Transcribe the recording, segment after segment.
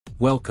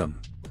Welcome.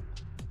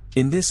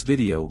 In this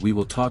video we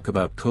will talk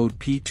about code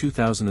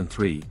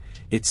P2003,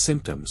 its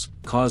symptoms,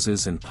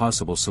 causes and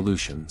possible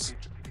solutions.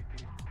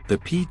 The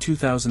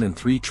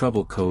P2003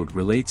 trouble code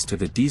relates to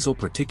the diesel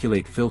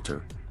particulate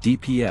filter,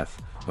 DPF,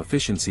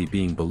 efficiency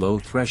being below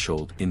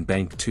threshold in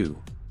bank 2.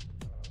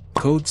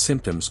 Code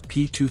symptoms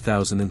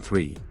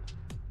P2003.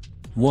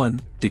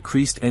 1.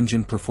 Decreased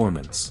engine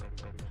performance.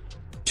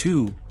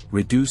 2.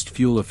 Reduced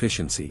fuel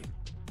efficiency.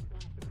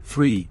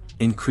 3.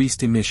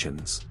 Increased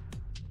emissions.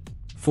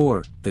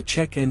 4. The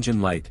check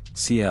engine light,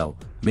 CL,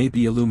 may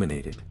be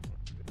illuminated.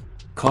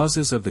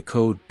 Causes of the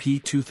code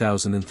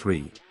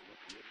P2003.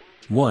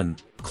 1.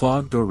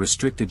 Clogged or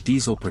restricted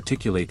diesel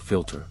particulate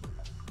filter.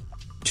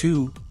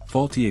 2.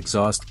 Faulty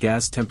exhaust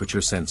gas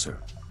temperature sensor.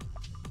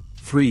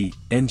 3.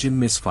 Engine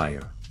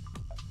misfire.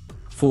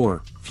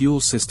 4. Fuel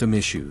system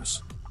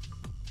issues.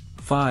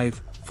 5.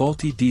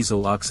 Faulty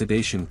diesel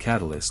oxidation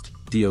catalyst,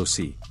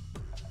 DOC.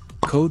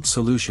 Code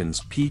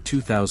solutions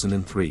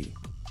P2003.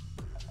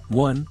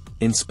 1.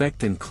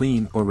 Inspect and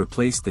clean or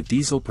replace the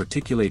diesel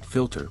particulate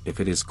filter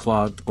if it is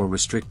clogged or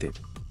restricted.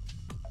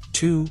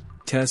 2.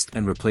 Test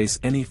and replace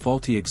any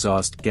faulty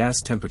exhaust gas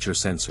temperature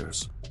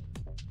sensors.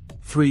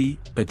 3.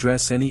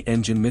 Address any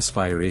engine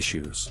misfire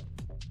issues.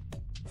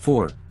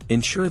 4.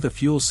 Ensure the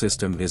fuel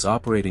system is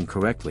operating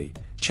correctly,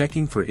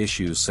 checking for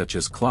issues such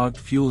as clogged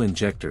fuel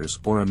injectors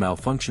or a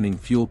malfunctioning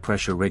fuel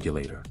pressure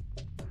regulator.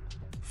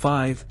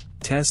 5.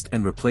 Test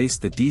and replace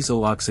the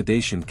diesel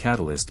oxidation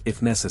catalyst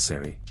if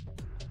necessary.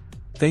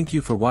 Thank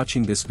you for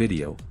watching this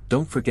video.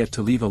 Don't forget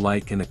to leave a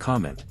like and a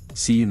comment.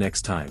 See you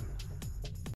next time.